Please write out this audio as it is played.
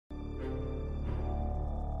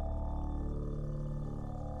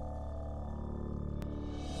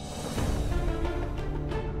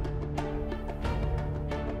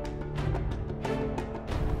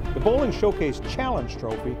Bowling Showcase Challenge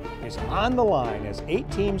Trophy is on the line as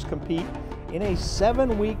 8 teams compete in a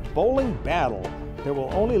 7-week bowling battle that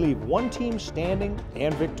will only leave one team standing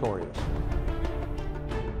and victorious.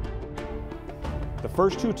 The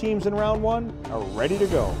first 2 teams in round 1 are ready to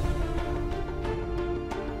go.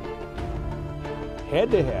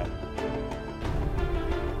 Head to head.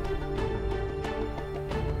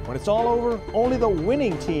 When it's all over, only the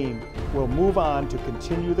winning team will move on to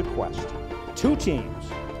continue the quest. 2 teams,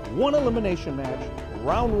 1 elimination match,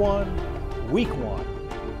 round 1, week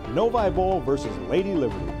 1. Novi Bowl versus Lady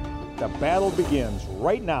Liberty. The battle begins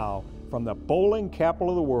right now from the bowling capital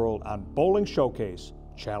of the world on Bowling Showcase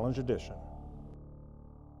Challenge Edition.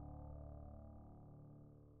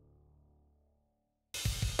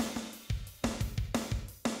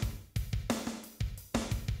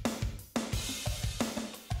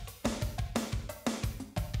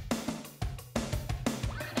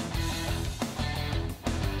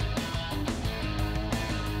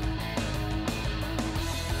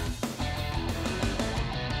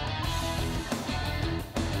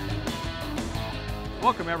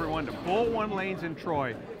 Welcome everyone to Bowl 1 Lanes in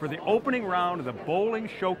Troy for the opening round of the Bowling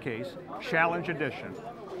Showcase Challenge Edition.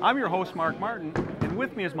 I'm your host, Mark Martin, and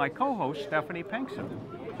with me is my co-host, Stephanie Penkson.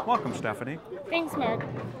 Welcome, Stephanie. Thanks, Mark.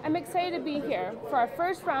 I'm excited to be here for our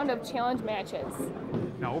first round of challenge matches.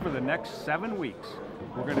 Now, over the next 7 weeks,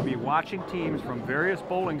 we're going to be watching teams from various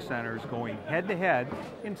bowling centers going head-to-head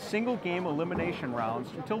in single-game elimination rounds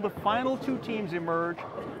until the final 2 teams emerge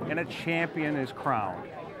and a champion is crowned.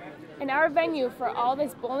 And our venue for all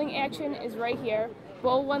this bowling action is right here,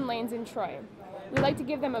 Bowl 1 Lanes in Troy. We'd like to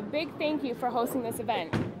give them a big thank you for hosting this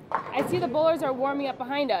event. I see the bowlers are warming up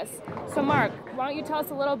behind us. So Mark, why don't you tell us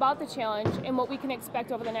a little about the challenge and what we can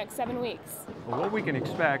expect over the next 7 weeks? Well, what we can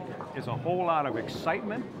expect is a whole lot of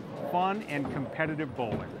excitement, fun, and competitive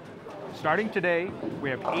bowling. Starting today, we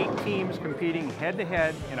have 8 teams competing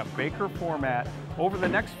head-to-head in a Baker format over the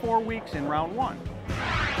next 4 weeks in round 1.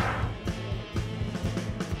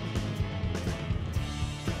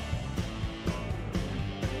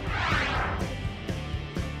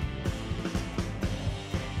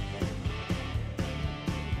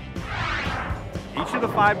 Each of the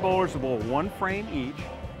 5 bowlers will bowl 1 frame each.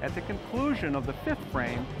 At the conclusion of the 5th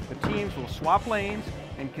frame, the teams will swap lanes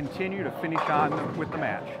and continue to finish on with the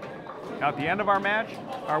match. Now at the end of our match,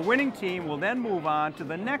 our winning team will then move on to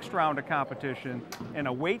the next round of competition and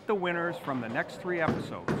await the winners from the next 3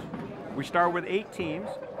 episodes. We start with 8 teams,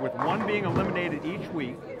 with 1 being eliminated each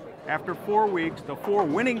week. After 4 weeks, the 4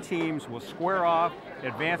 winning teams will square off,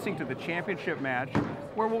 advancing to the championship match,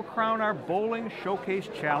 where we'll crown our Bowling Showcase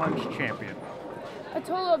Challenge champion. A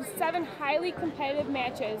total of 7 highly competitive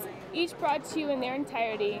matches, each brought to you in their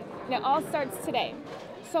entirety, and it all starts today.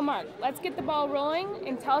 So Mark, let's get the ball rolling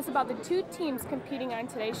and tell us about the 2 teams competing on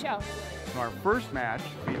today's show. Our first match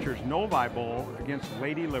features Novi Bowl against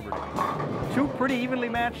Lady Liberty. 2 pretty evenly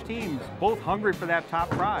matched teams, both hungry for that top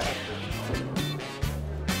prize.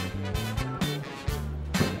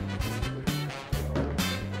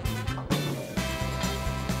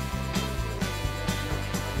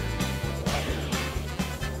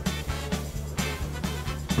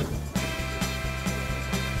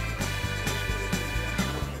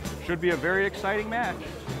 Should be a very exciting match.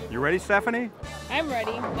 You ready, Stephanie? I'm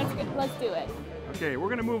ready. Let's do it. Okay, we're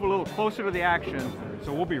going to move a little closer to the action,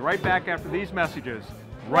 so we'll be right back after these messages,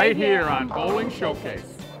 right here on Bowling Showcase.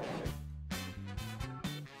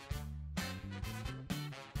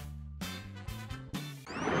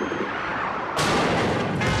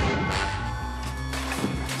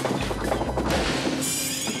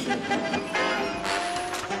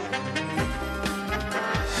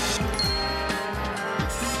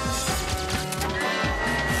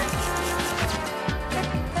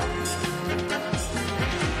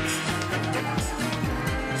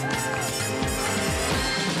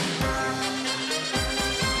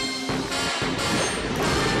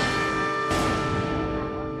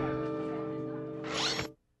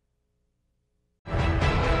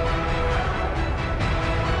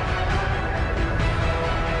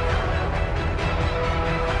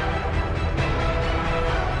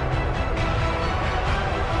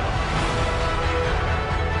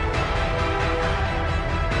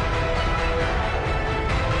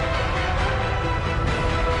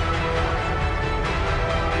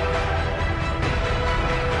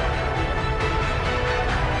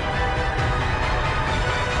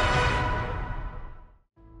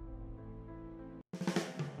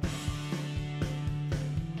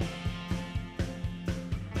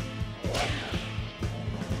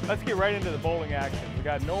 Let's get right into the bowling action. We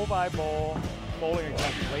got Novi Bowl bowling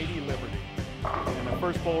against Lady Liberty. And the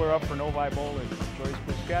first bowler up for Novi Bowl is Joyce.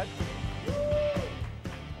 Get.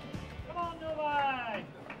 Come on, Novi!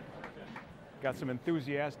 Got some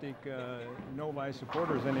enthusiastic Novi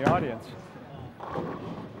supporters in the audience.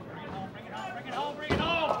 Bring it home, bring it home, bring it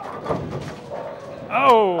home!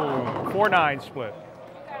 Oh, 4-9 split.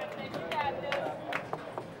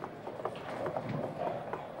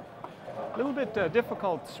 A little bit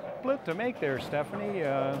difficult split to make there, Stephanie.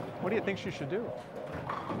 What do you think she should do?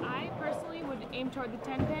 I personally would aim toward the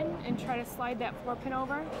 10 pin and try to slide that 4 pin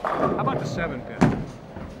over. How about the 7 pin?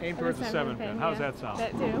 Aim towards the 7 pin. How's yeah. that sound?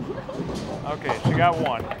 That too. Okay, she got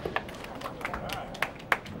one.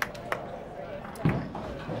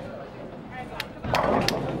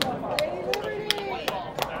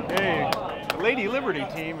 Hey, the Lady Liberty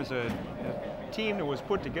team is a team that was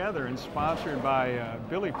put together and sponsored by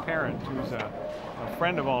Billy Parent, who's a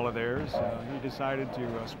friend of all of theirs. He decided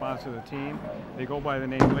to sponsor the team. They go by the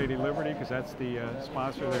name Lady Liberty because that's the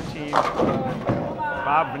sponsor of their team.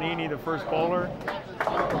 Bob Vanini, the first bowler,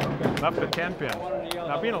 left the 10 pin.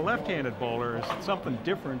 Now, being a left-handed bowler is something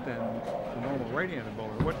different than the normal right-handed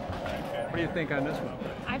bowler. What do you think on this one?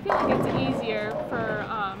 I feel like it's easier for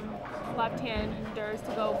left-handers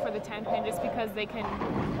to go for the 10 pin just because they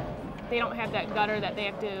don't have that gutter that they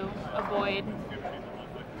have to avoid.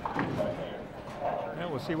 Yeah,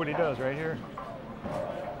 we'll see what he does right here.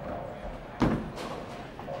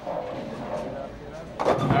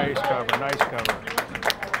 Nice cover, nice cover.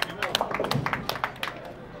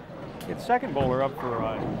 The second bowler up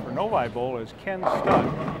for Novi Bowl is Ken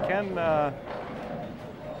Studd. Ken,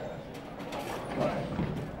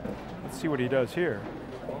 let's see what he does here.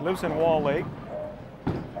 Lives in Wall Lake.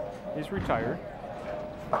 He's retired.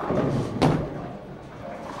 His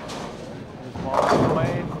ball is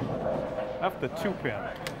played. Left the 2 pin.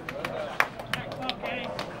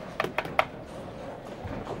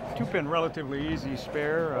 2 pin, relatively easy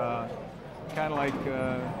spare. Kind of like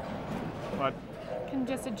what? Can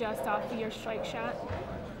just adjust off of your strike shot.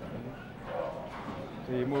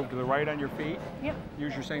 So you move to the right on your feet? Yep.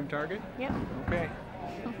 Use your same target? Yep. Okay.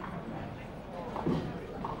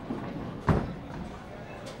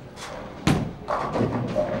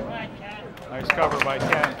 Nice cover by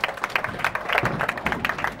Ken.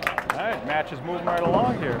 All right, match is moving right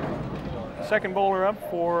along here. Second bowler up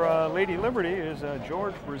for Lady Liberty is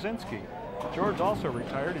George Brzezinski. George also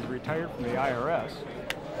retired. He's retired from the IRS.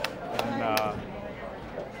 And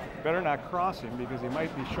better not cross him because he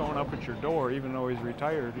might be showing up at your door even though he's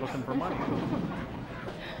retired looking for money.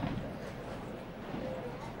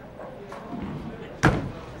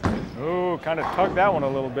 Oh, kind of tugged that one a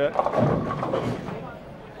little bit.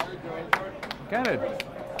 Kind of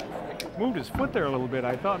moved his foot there a little bit.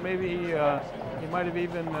 I thought maybe he might have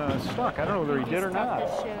even stuck. I don't know whether he did or not.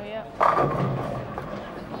 His shoe, yep.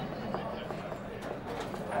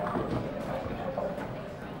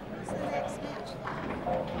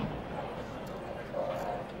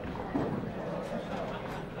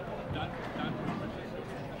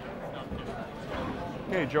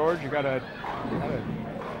 Okay, George, you gotta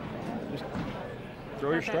just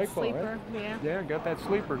throw your strike ball, right? Yeah. Yeah, got that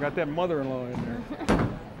sleeper, got that mother-in-law in there,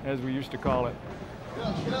 as we used to call it.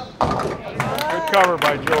 Good cover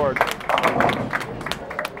by George.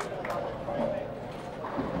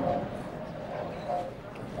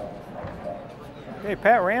 Okay,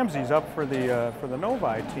 Pat Ramsey's up for the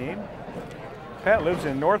Novi team. Pat lives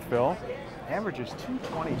in Northville, averages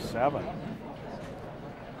 227.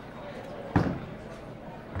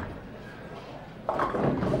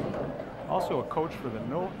 Also a coach for the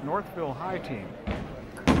Northville High team,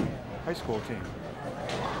 high school team.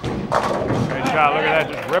 Great shot, look at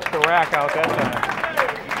that, just ripped the rack out that time.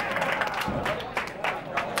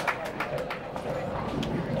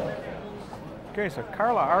 Okay, so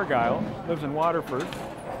Carla Argyle lives in Waterford.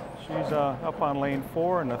 She's up on lane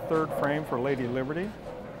 4 in the 3rd frame for Lady Liberty.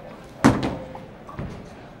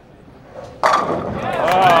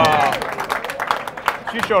 Oh,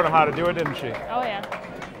 she showed him how to do it, didn't she? Oh yeah.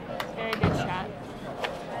 Very good shot.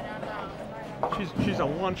 She's a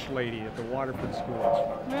lunch lady at the Waterford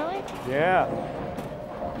schools. Really? Yeah.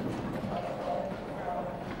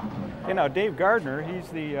 Okay, now Dave Gardner, he's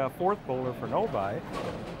the 4th bowler for Novi.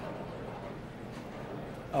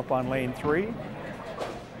 Up on lane 3.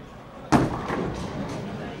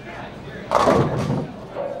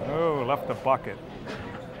 Oh, left the bucket.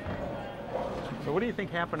 So what do you think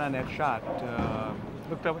happened on that shot?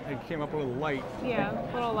 Looked up, it came up a little light. Yeah,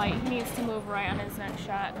 a little light. He needs to move right on his next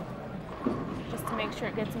shot, just to make sure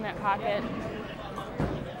it gets in that pocket.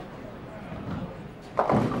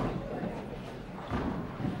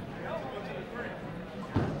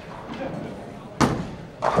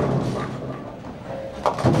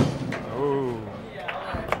 Oh,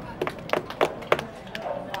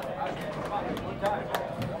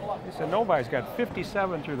 So Novi's got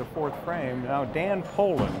 57 through the fourth frame. Now Dan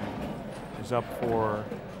Poland is up for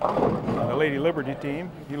the Lady Liberty team.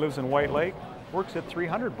 He lives in White Lake, works at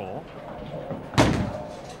 300 bowl.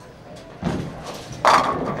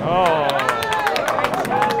 Oh,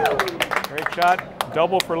 great shot.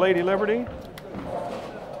 Double for Lady Liberty.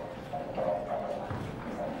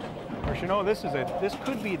 Of course, you know, this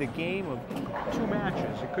could be the game of two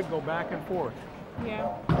matches. It could go back and forth.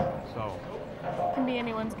 Yeah. So. Can be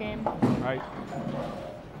anyone's game. Right.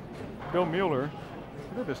 Bill Mueller,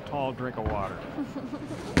 look at this tall drink of water.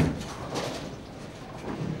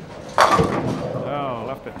 Oh,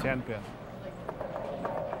 left a 10 pin.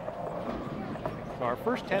 So our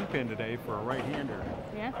first 10 pin today for a right-hander.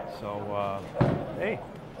 Yeah. So, hey.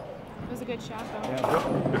 It was a good shot, though.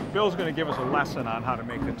 Yeah, Bill's going to give us a lesson on how to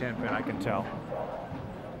make the 10 pin, I can tell.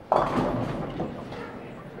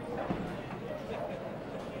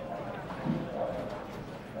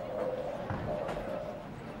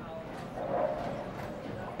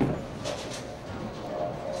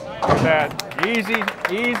 That easy,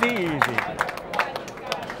 easy, easy.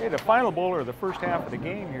 Okay, the final bowler of the first half of the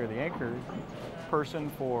game here, the anchor person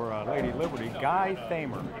for Lady Liberty, Guy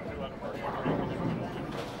Thamer.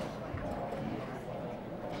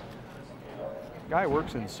 Guy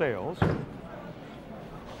works in sales.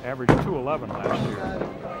 Averaged 211 last year.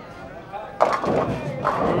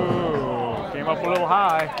 Ooh, came up a little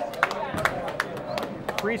high.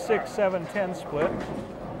 3-6-7-10 split.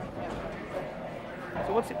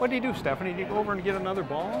 So what do you do, Stephanie? Do you go over and get another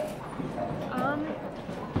ball?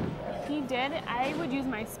 He did. I would use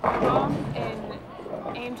my spin ball and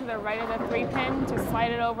aim to the right of the 3 pin to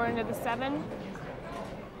slide it over into the 7,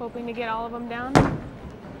 hoping to get all of them down.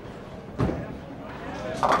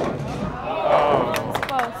 Oh. It's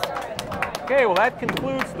close. Okay, well that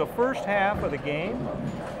concludes the first half of the game.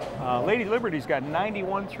 Lady Liberty's got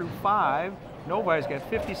 91 through 5. Novi's got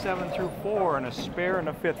 57 through 4 and a spare in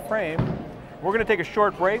the 5th frame. We're going to take a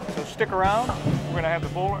short break, so stick around. We're going to have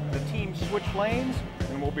the team switch lanes,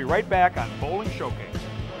 and we'll be right back on Bowling Showcase.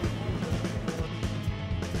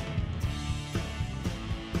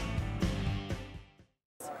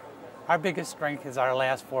 Our biggest strength is our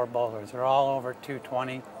last 4 bowlers. They're all over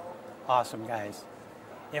 220. Awesome guys.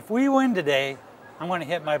 If we win today, I'm going to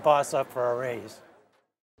hit my boss up for a raise.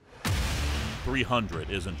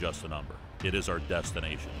 300 isn't just a number. It is our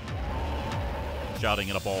destination.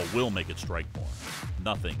 Shouting at a ball will make it strike more.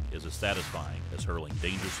 Nothing is as satisfying as hurling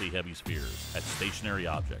dangerously heavy spheres at stationary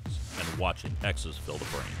objects and watching X's fill the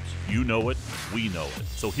frames. You know it, we know it.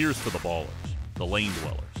 So here's to the ballers, the lane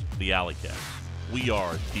dwellers, the alley cats. We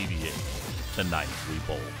are DV8. Tonight we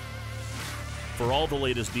bowl. For all the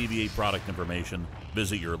latest DV8 product information,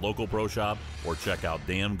 visit your local pro shop or check out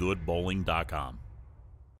damngoodbowling.com.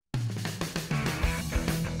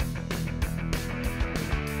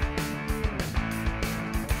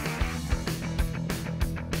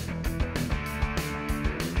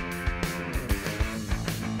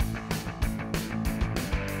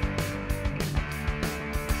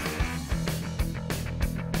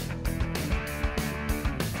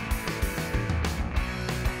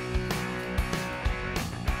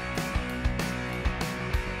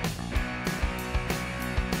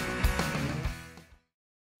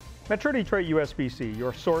 Metro Detroit USBC,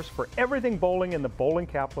 your source for everything bowling in the bowling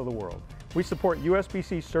capital of the world. We support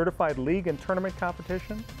USBC certified league and tournament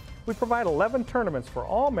competition. We provide 11 tournaments for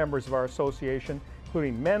all members of our association,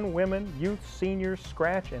 including men, women, youth, seniors,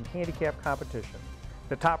 scratch, and handicap competition.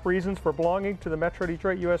 The top reasons for belonging to the Metro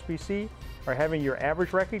Detroit USBC are having your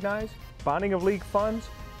average recognized, bonding of league funds,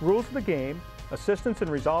 rules of the game, assistance in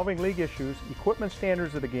resolving league issues, equipment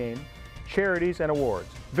standards of the game, charities, and awards.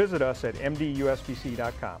 Visit us at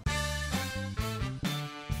mdusbc.com.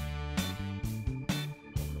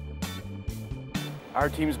 Our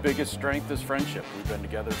team's biggest strength is friendship. We've been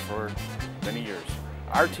together for many years.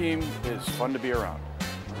 Our team is fun to be around.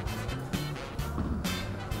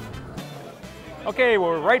 Okay,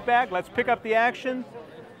 we're right back. Let's pick up the action.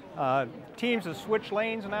 Teams have switched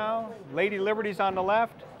lanes now. Lady Liberty's on the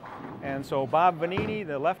left. And so Bob Vanini,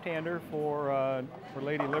 the left-hander for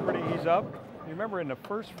Lady Liberty, he's up. You remember in the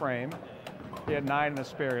first frame, he had 9 and a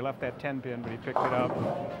spare. He left that 10 pin, but he picked it up.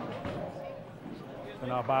 So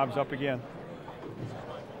now Bob's up again.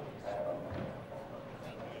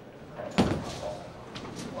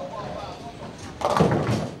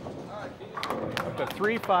 Up to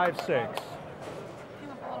 3-5-6. Came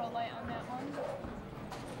up a little light on that one.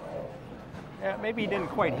 Yeah, maybe he didn't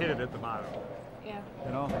quite hit it at the bottom. Yeah.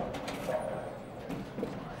 You know?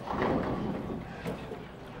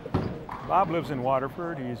 Bob lives in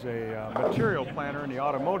Waterford. He's a material planner in the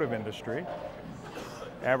automotive industry.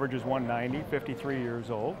 Average is 190, 53 years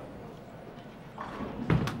old.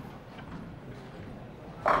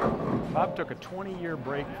 Bob took a 20-year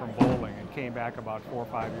break from bowling and came back about 4 or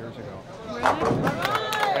 5 years ago. Really?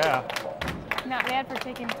 Yeah. Not bad for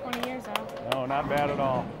taking 20 years off. No, not bad at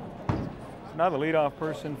all. Now the leadoff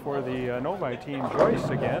person for the Novi team, Joyce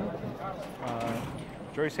again.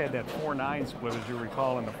 Joyce had that 4-9 split, as you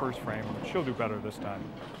recall, in the first frame, but she'll do better this time.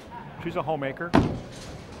 She's a homemaker,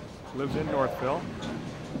 lives in Northville.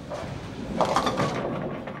 All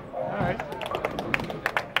right.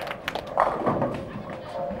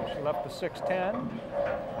 She left the 6-10.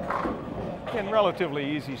 Again, relatively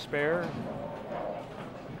easy spare.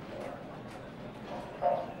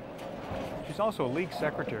 She's also a league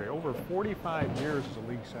secretary, over 45 years as a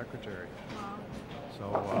league secretary.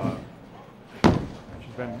 So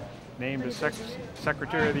she's been named as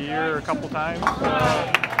Secretary of the Year a couple times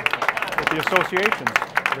with the associations.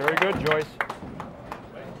 Very good, Joyce.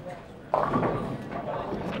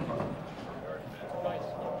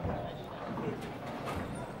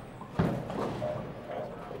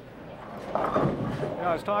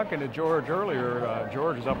 I was talking to George earlier.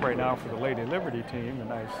 George is up right now for the Lady Liberty team,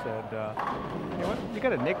 and I said, "You know what, you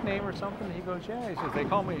got a nickname or something?" He goes, "Yeah." He says, "They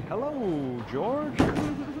call me Hello, George."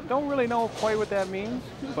 Don't really know quite what that means,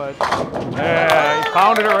 but yeah, he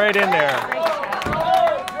pounded it right in there.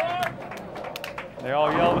 They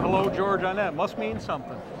all yelled "Hello, George" on that. Must mean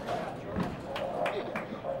something.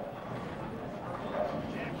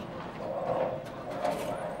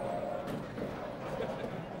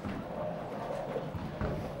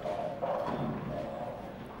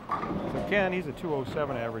 Ken, he's a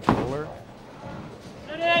 207 average bowler.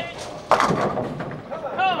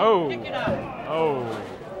 Oh, oh.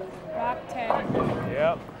 Rock 10.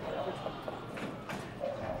 Yep.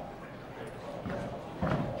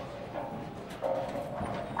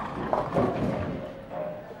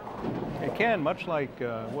 Hey, Ken, much like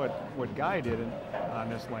what Guy did on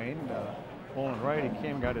this lane, bowling right, he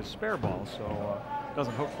came and got his spare ball, so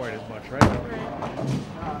doesn't hook quite as much, right?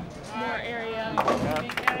 More area. Yeah,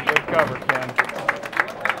 good cover, Ken.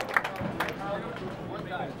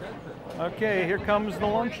 Okay, here comes the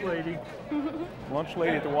lunch lady. Lunch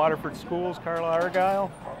lady at the Waterford Schools, Carla Argyle.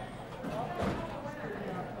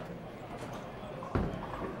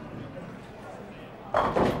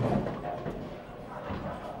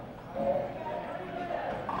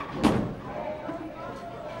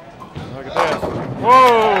 Look at this.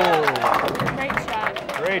 Whoa! Great shot.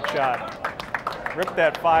 Great shot. Ripped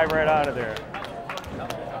that 5 right out of there.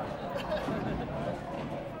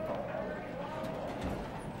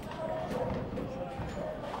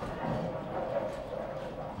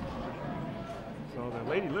 So the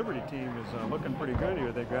Lady Liberty team is looking pretty good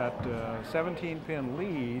here. They got 17-pin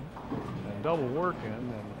lead and double working,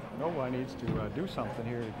 and Novi needs to do something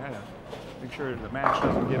here to kind of make sure the match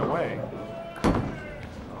doesn't get away.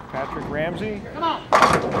 Patrick Ramsey. Come on.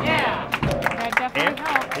 Yeah. That definitely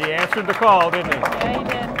helped. He answered the call, didn't he? Yeah, he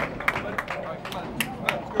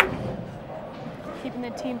did. Keeping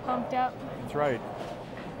the team pumped up. That's right.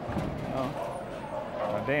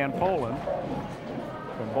 Dan Poland,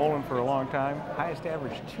 been bowling for a long time. Highest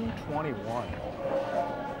average 221.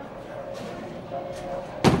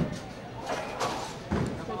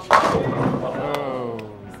 Oh,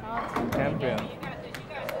 10 pin.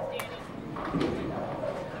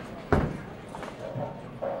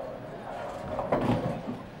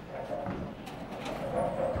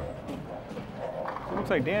 Looks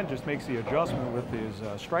like Dan just makes the adjustment with his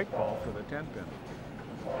strike ball for the 10 pin.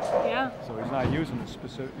 Yeah. So he's not using a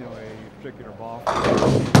specific, a particular ball.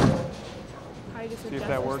 See if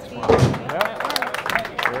that works for him.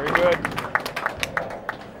 Yeah. Very good.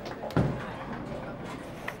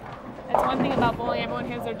 That's one thing about bowling. Everyone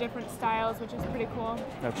has their different styles, which is pretty cool.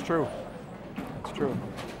 That's true. That's true.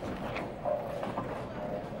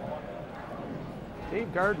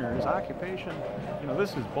 Dave Gardner, his occupation,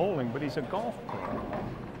 this is bowling, but he's a golf player.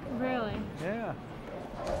 Really? Yeah.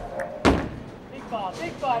 Big ball,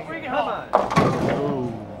 bring it home.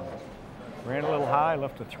 Oh. Ran a little high,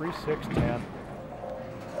 left a 3-6-10.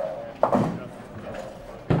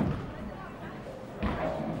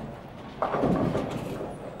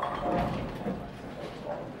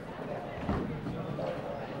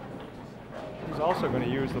 He's also going to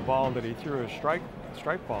use the ball that he threw his strike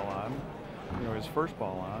ball on, his first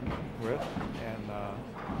ball on with, and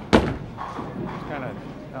it's kind of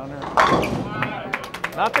down there.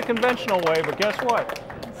 Not the conventional way, but guess what?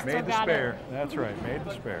 Made the spare. That's right, made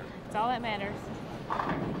the spare. That's all that matters.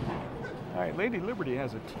 All right, Lady Liberty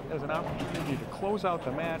has an opportunity to close out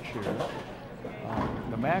the match here.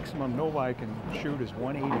 The maximum Novi can shoot is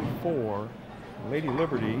 184. Lady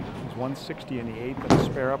Liberty is 160 in the 8th and a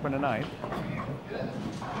spare up in the 9th.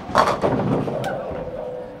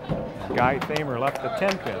 Guy Thamer left the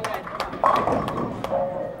 10 pin.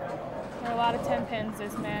 There are a lot of 10 pins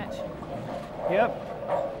this match. Yep.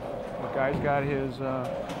 The guy's got his,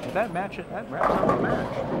 that wraps up the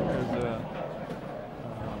match.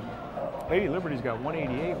 Lady Liberty's got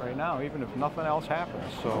 188 right now, even if nothing else happens.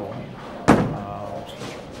 So, the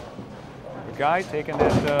guy taking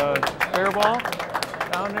that spare ball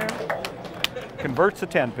down there converts the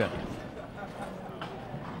 10 pin.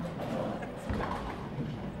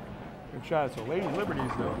 Good shot. So Lady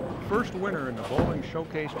Liberty's the first winner in the Bowling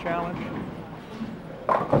Showcase Challenge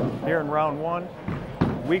here in round 1,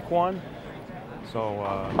 week 1. So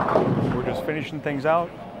we're just finishing things out.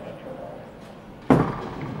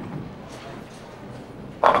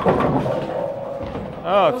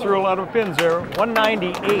 Oh, threw a lot of pins there.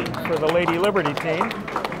 198 for the Lady Liberty team.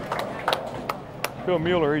 Phil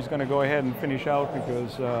Mueller, he's going to go ahead and finish out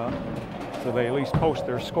because so they at least post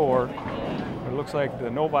their score. But it looks like the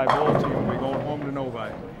Novi Bowl team will be going home to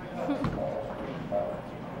Novi.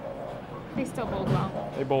 They still bowled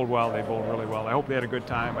well. They bowled well. They bowled really well. I hope they had a good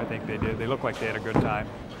time. I think they did. They look like they had a good time.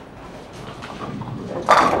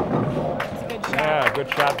 It's a good shot. Yeah, good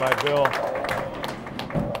shot by Bill.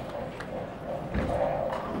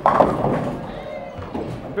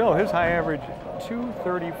 Bill, his high average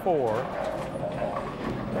 234.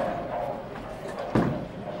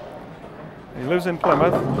 He lives in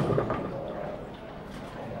Plymouth.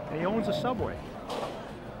 And he owns a Subway.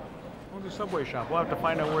 Owns a Subway shop. We'll have to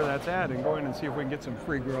find out where that's at and go in and see if we can get some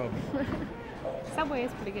free grub. Subway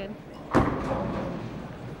is pretty good.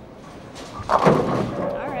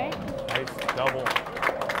 All right. Nice double.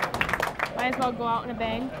 Might as well go out in a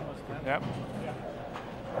bang. Yep.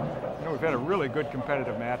 You know, we've had a really good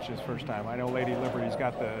competitive match this first time. I know Lady Liberty's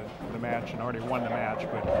got the match and already won the match,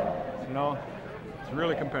 but, you know, it's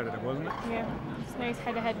really competitive, wasn't it? Yeah, it's a nice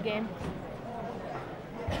head-to-head game.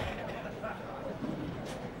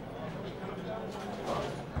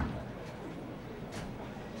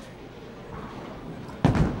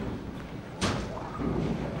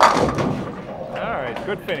 All right,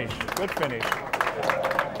 good finish, good finish.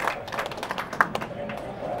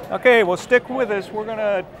 Okay, well, stick with us. We're going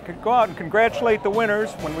to go out and congratulate the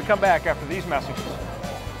winners when we come back after these messages.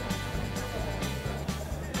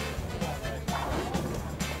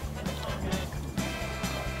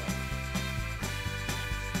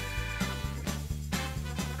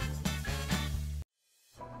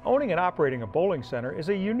 Owning and operating a bowling center is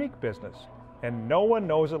a unique business, and no one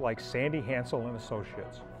knows it like Sandy Hansel and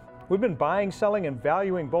Associates. We've been buying, selling, and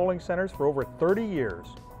valuing bowling centers for over 30 years.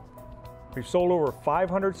 We've sold over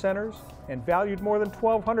 500 centers and valued more than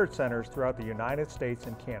 1,200 centers throughout the United States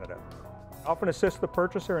and Canada. We often assist the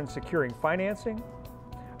purchaser in securing financing,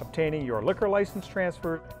 obtaining your liquor license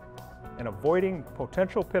transfer, and avoiding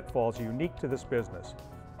potential pitfalls unique to this business.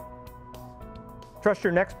 Trust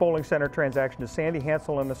your next bowling center transaction to Sandy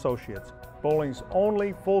Hansel and Associates, bowling's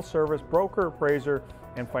only full-service broker, appraiser,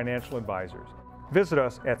 and financial advisors. Visit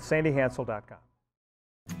us at sandyhansel.com.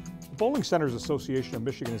 The Bowling Centers Association of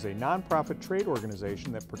Michigan is a nonprofit trade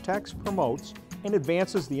organization that protects, promotes, and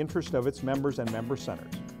advances the interest of its members and member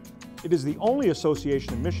centers. It is the only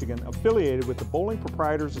association in Michigan affiliated with the Bowling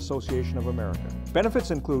Proprietors Association of America. Benefits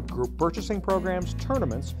include group purchasing programs,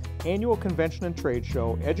 tournaments, annual convention and trade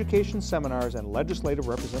show, education seminars, and legislative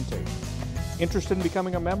representation. Interested in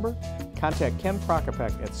becoming a member? Contact Ken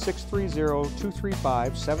Prokopek at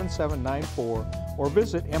 630-235-7794 or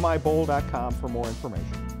visit mibowl.com for more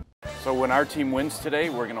information. So when our team wins today,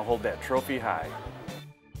 we're going to hold that trophy high.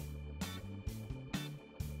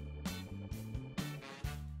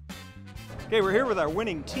 Okay, we're here with our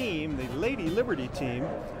winning team, the Lady Liberty team.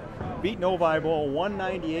 Beat Novi Bowl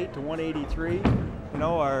 198 to 183. You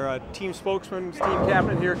know, our team spokesman, team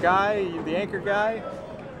captain here, Guy, the anchor guy.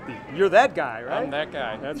 You're that guy, right? I'm that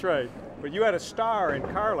guy. That's right. But you had a star in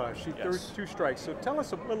Carla. She threw Yes. 2 strikes. So tell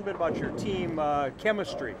us a little bit about your team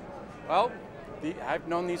chemistry. Well, I've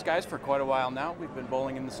known these guys for quite a while now. We've been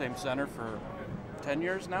bowling in the same center for 10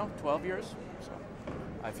 years now, 12 years. So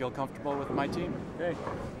I feel comfortable with my team. Okay.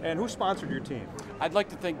 And who sponsored your team? I'd like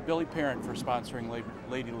to thank Billy Parent for sponsoring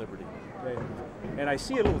Lady Liberty. Okay. And I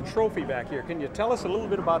see a little trophy back here. Can you tell us a little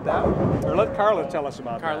bit about that? Or let Carla tell us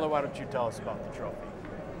about that. Carla, why don't you tell us about the trophy?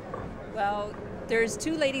 Well, there's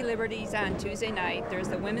 2 Lady Liberties on Tuesday night. There's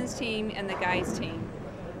the women's team and the guys team.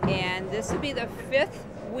 And this will be the 5th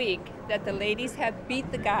week that the ladies have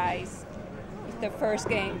beat the guys the first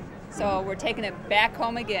game. So we're taking it back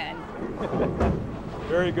home again.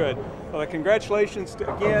 Very good. Well, congratulations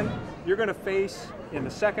again. You're going to face in the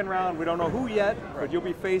second round, we don't know who yet, but you'll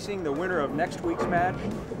be facing the winner of next week's match.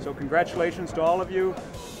 So congratulations to all of you.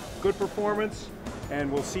 Good performance,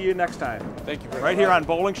 and we'll see you next time. Thank you very much. Right here on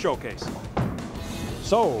Bowling Showcase.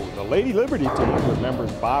 So, the Lady Liberty team with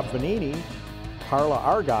members Bob Vanini, Carla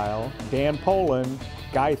Argyle, Dan Poland,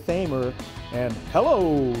 Guy Thamer, and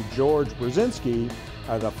hello, George Brzezinski,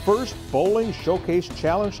 are the first Bowling Showcase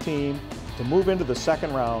Challenge team to move into the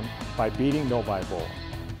second round by beating Novi Bowl.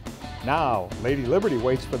 Now, Lady Liberty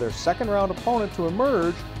waits for their second round opponent to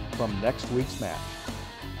emerge from next week's match.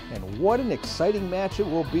 And what an exciting match it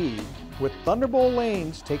will be, with Thunderbolt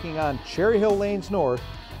Lanes taking on Cherry Hill Lanes North,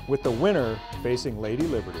 with the winner facing Lady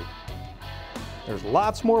Liberty. There's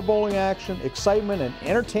lots more bowling action, excitement, and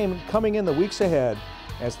entertainment coming in the weeks ahead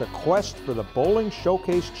as the quest for the Bowling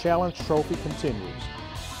Showcase Challenge Trophy continues.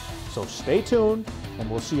 So stay tuned, and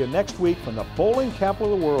we'll see you next week from the bowling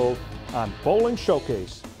capital of the world on Bowling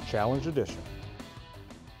Showcase Challenge Edition.